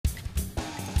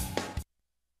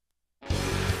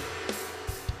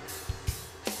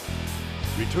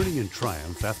Returning in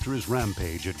triumph after his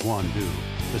rampage at Guandu,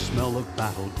 the smell of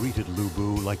battle greeted Lu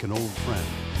Bu like an old friend.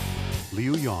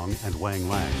 Liu Yong and Wang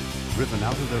Lang, driven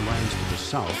out of their lands to the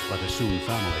south by the Sun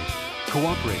family,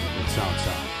 cooperated with Cao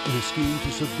Cao in a scheme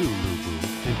to subdue Lu Bu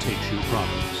and take Shu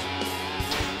province.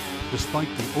 Despite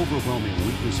the overwhelming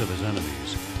weakness of his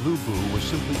enemies, Lu Bu was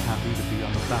simply happy to be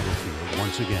on the battlefield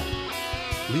once again.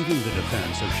 Leaving the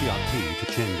defense of Xiapi to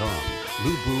Jiang Dong,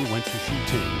 Lu Bu went to Shi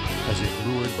Ting as if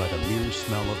lured by the mere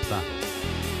smell of battle.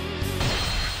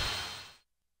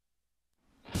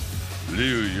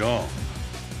 Liu Yong,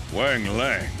 Wang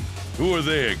Lang, who are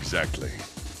they exactly?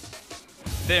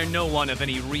 They're no one of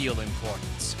any real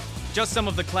importance. Just some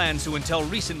of the clans who until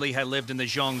recently had lived in the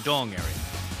Jiang Dong area.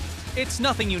 It's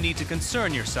nothing you need to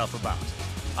concern yourself about.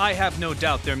 I have no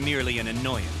doubt they're merely an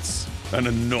annoyance. An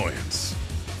annoyance.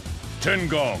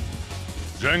 Tengong,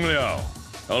 Zhang Liao,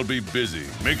 I'll be busy.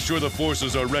 Make sure the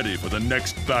forces are ready for the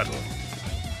next battle.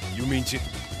 You mean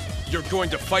you're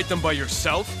going to fight them by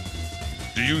yourself?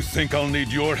 Do you think I'll need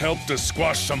your help to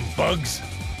squash some bugs?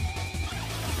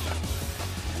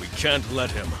 We can't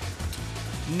let him.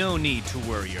 No need to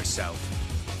worry yourself.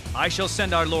 I shall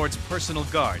send our Lord's personal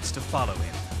guards to follow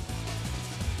him.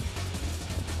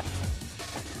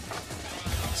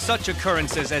 Such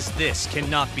occurrences as this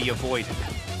cannot be avoided.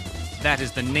 That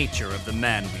is the nature of the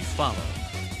man we follow.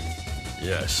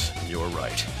 Yes, you're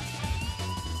right.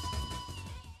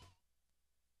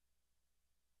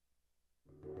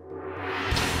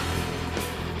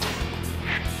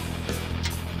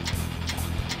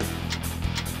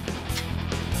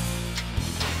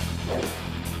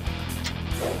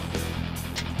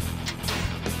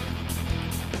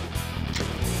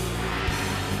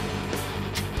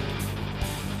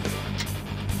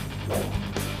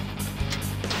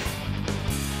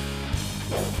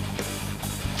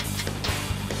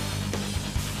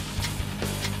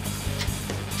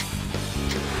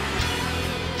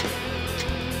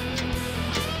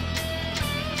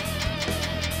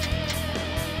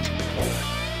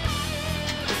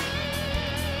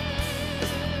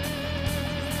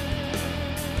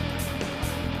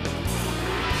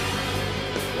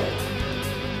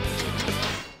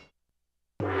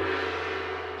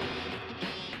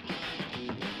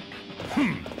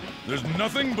 There's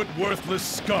nothing but worthless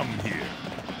scum here.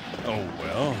 Oh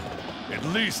well, at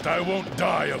least I won't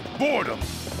die of boredom.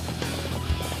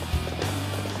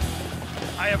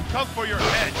 I have come for your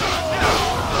head.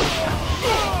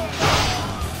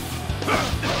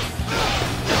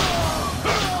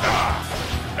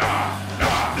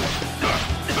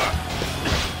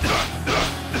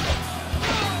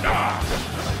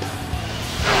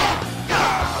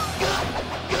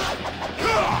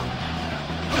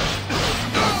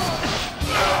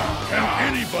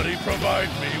 Provide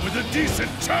me with a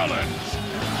decent challenge!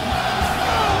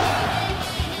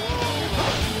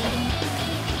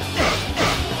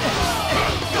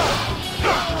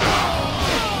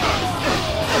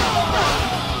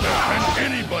 Can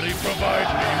anybody provide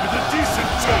me with a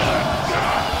decent challenge?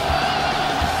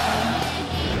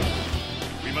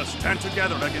 We must stand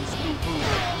together against Lu Bu.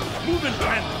 Move in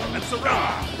tandem and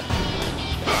surround.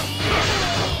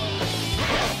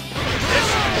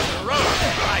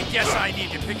 I guess I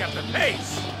need to pick up the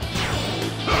pace.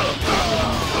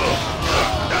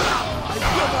 I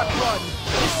will not run.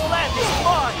 This land is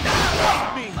mine.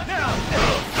 Fight me now.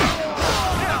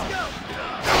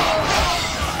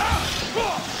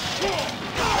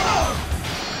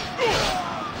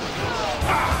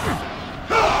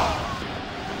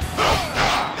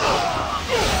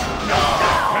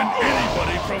 Can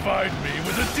anybody provide me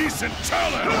with a decent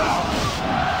challenge?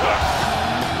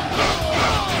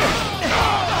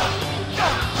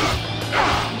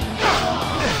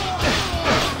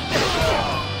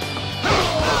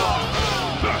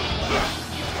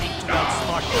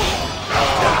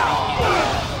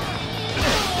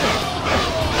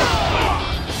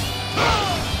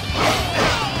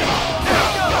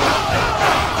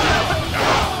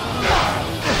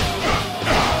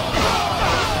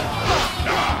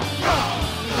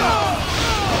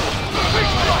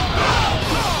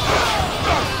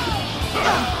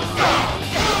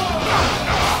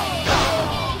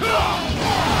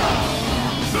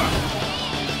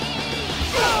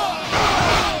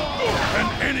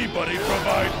 Anybody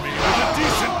provide me with a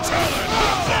decent challenge?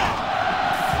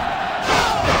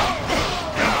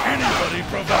 Can anybody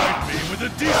provide me with a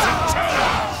decent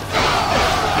challenge?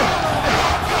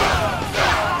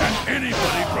 Can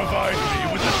anybody provide me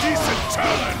with a decent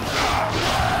challenge?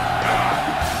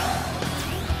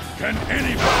 Can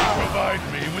anybody provide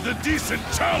me with a decent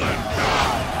challenge?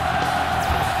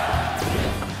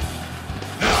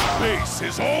 This base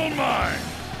is all mine!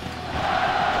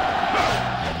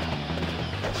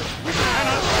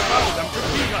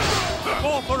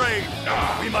 parade!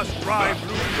 We must drive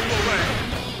Lu Bu away!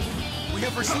 We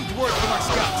have received word from our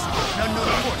scouts. An unknown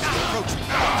force is approaching.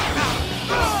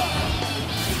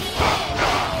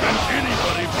 Can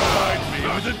anybody provide me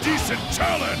with a decent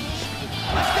challenge?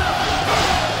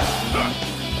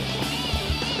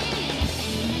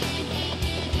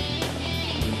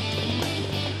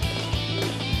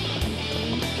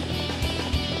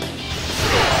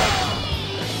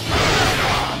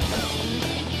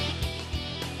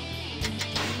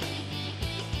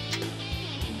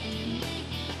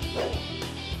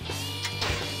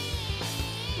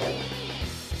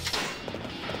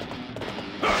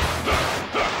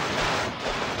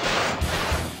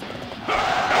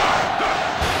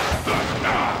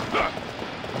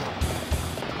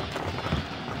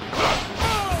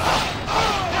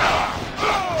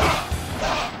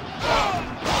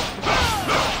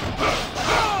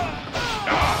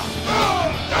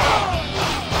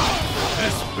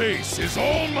 Base is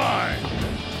all mine!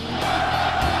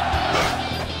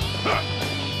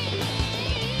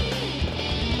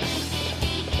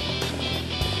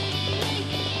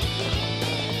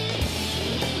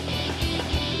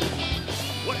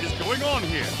 What is going on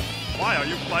here? Why are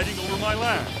you fighting over my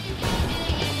land?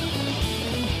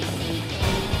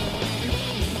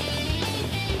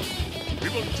 We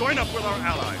will join up with our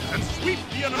allies and sweep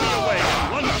the enemy away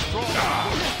in one strong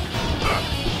push.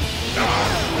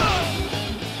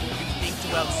 To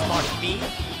outsmart me?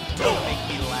 Don't make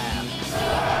me laugh.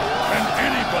 Can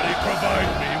anybody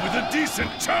provide me with a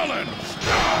decent challenge?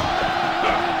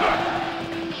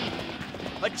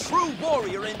 A true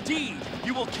warrior indeed!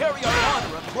 You will carry our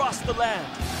honor across the land.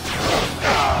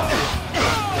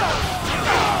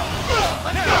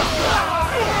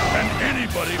 Can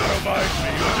anybody provide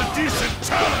me with a decent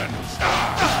challenge?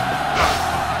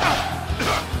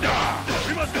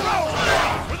 We must bow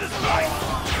for this fight!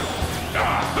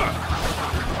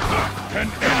 Can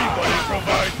anybody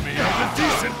provide me with a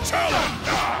decent challenge?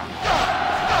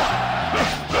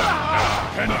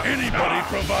 Can anybody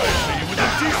provide me with a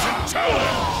decent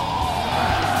challenge?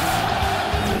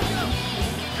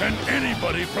 Can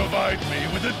anybody provide me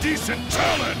with a decent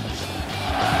challenge?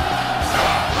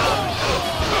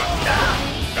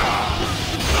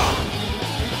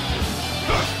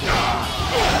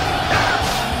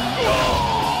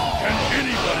 Can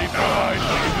anybody provide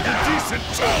me with a decent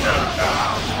challenge?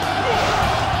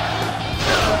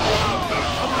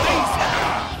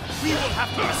 We will have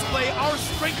to display our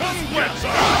strength as well!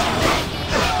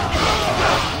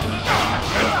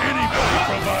 Can anybody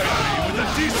provide me with a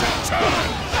decent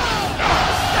challenge?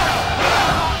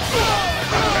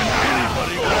 Can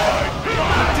anybody provide me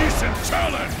with a decent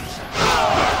challenge?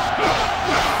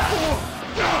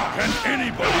 Can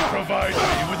anybody provide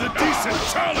me with a decent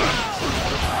challenge?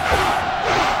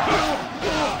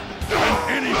 Can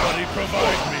anybody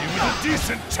provide me with a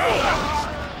decent challenge?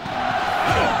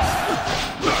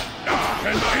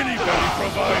 Can anybody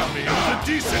provide me with a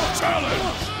decent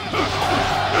challenge?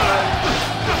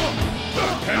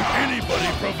 Can anybody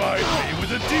provide me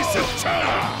with a decent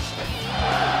challenge?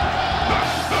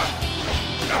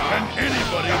 Can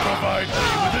anybody provide me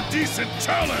with a decent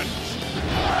challenge?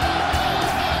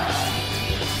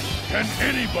 Can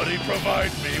anybody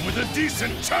provide me with a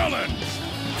decent challenge?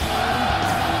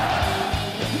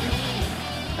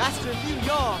 Master Liu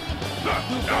Yang!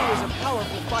 Lu Bu is a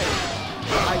powerful fighter.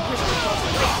 I wish to cross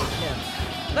the lake with him.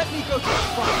 Let me go to the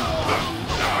fight.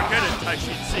 Forget it,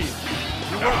 Taishi Ci.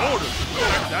 You were ordered to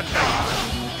protect that bank.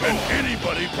 Can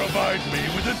anybody provide me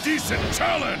with a decent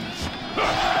challenge?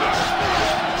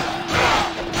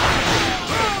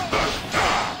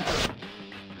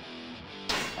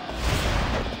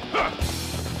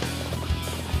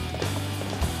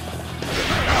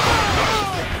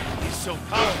 He's so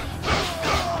powerful.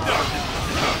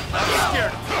 I'm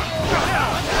scared.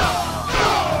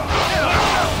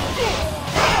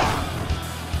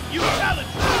 You challenge!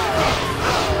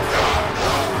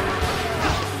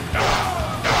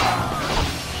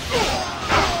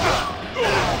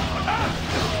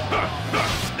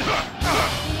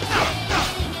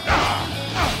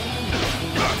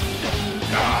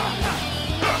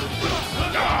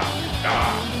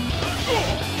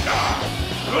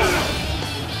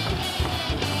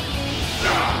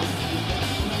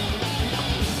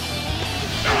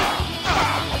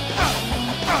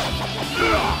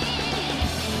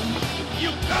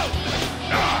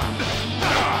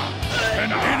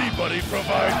 Can anybody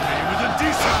provide me with a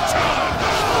decent challenge?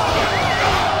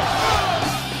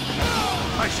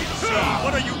 Taishi Ci,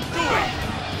 what are you doing?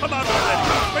 Come out already!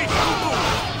 Face Lu Bu!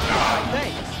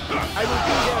 Thanks. I will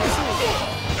be there soon.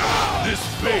 This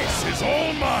base is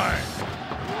all mine!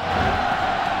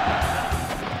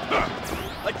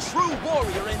 true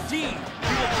warrior indeed!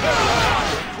 He will carry our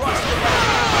honor across the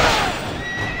land!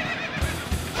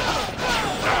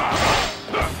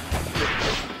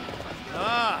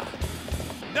 Ah!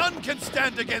 None can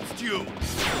stand against you!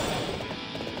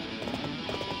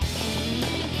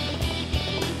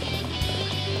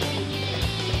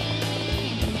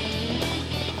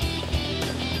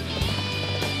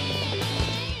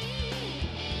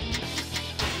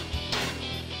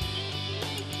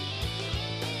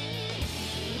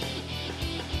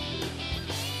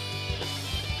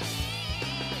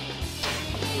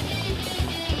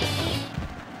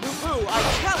 Musou, I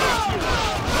challenge you!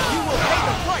 You will pay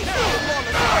the price for your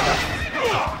lawless fight!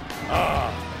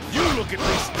 You look at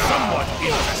least somewhat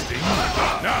interesting.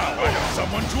 Now I have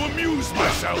someone to amuse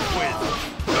myself with.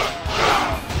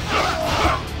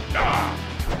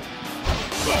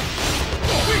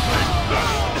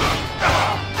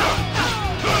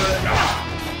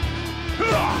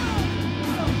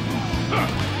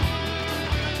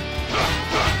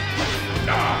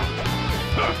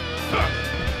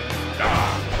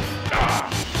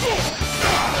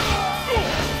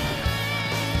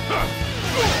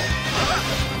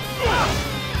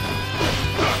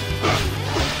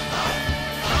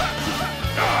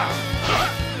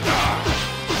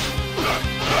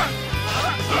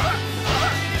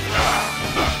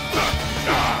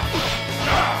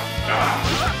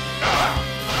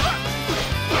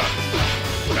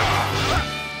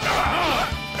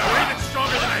 You're even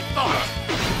stronger than I thought!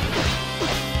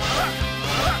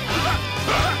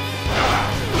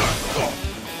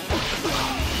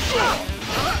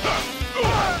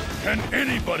 Can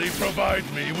anybody provide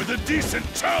me with a decent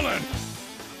challenge?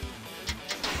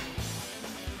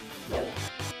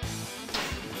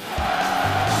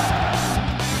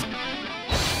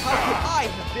 How could I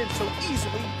have been so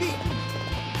easily beaten?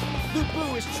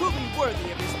 Lubu is truly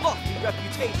worthy of his lofty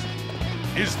reputation.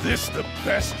 Is this the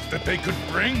best that they could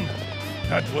bring?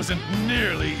 That wasn't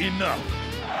nearly enough.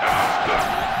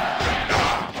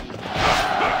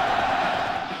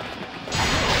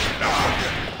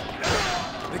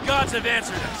 The gods have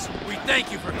answered us. We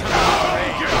thank you for coming to our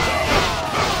aid.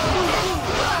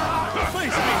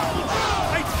 Face me!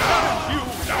 I challenge you!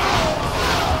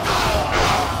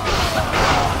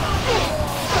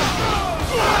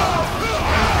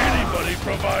 Anybody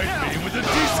provide me with a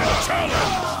decent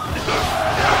challenge?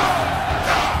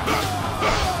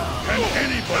 Can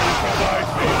anybody provide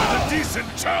me with a decent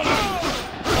challenge?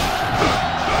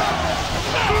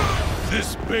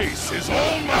 This base is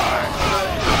all mine!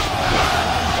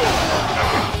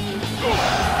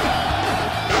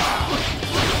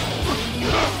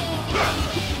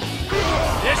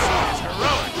 This one is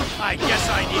heroic. I guess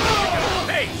I need to pick up the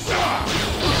pace.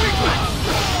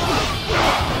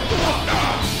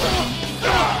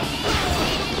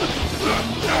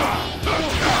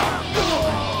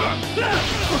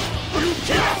 You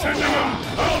keep sending them,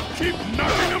 I'll keep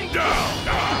knocking them down!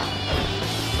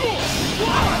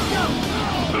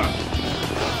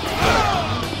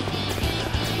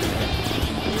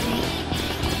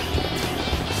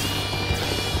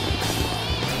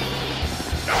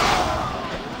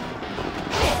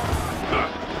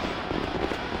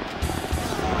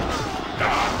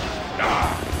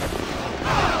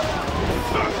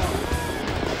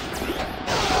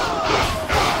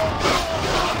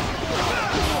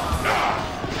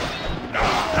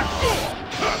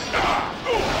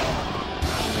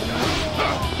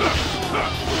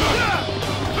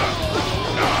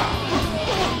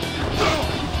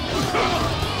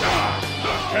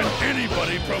 Can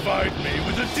anybody provide me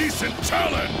with a decent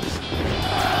challenge?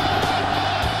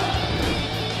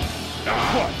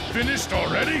 What, finished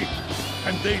already?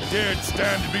 And they dared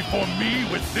stand before me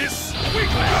with this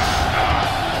weakling?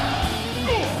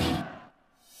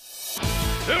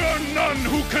 There are none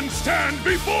who can stand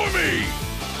before me!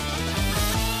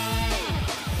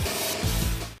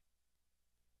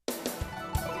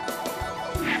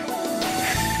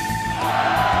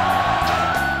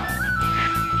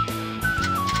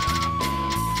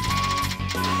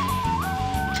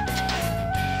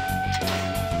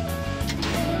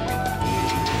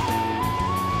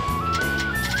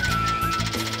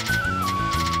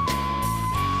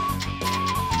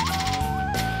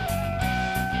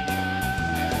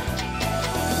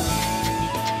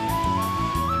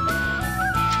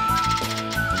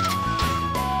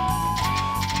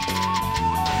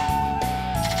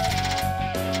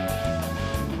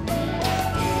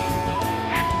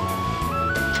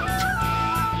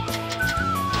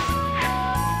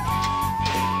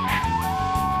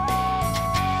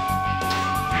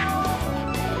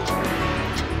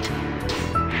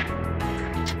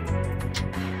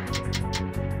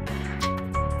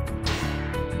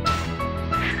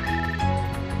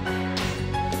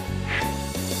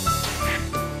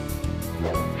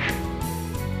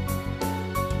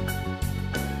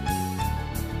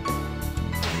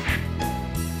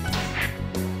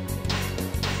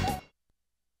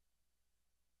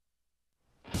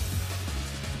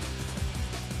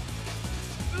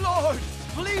 Lord,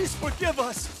 please forgive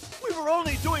us. We were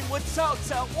only doing what Cao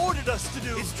Cao ordered us to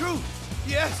do. It's true.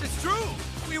 Yes, it's true.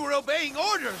 We were obeying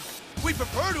orders. We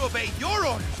prefer to obey your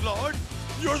orders, Lord.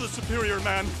 You're the superior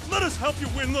man. Let us help you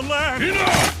win the land.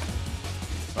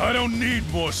 Enough! I don't need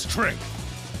more strength.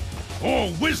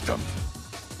 Or wisdom.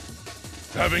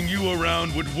 Having you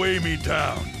around would weigh me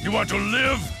down. You want to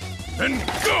live? Then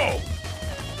go!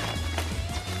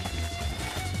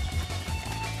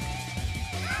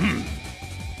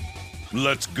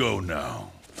 Let's go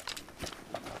now.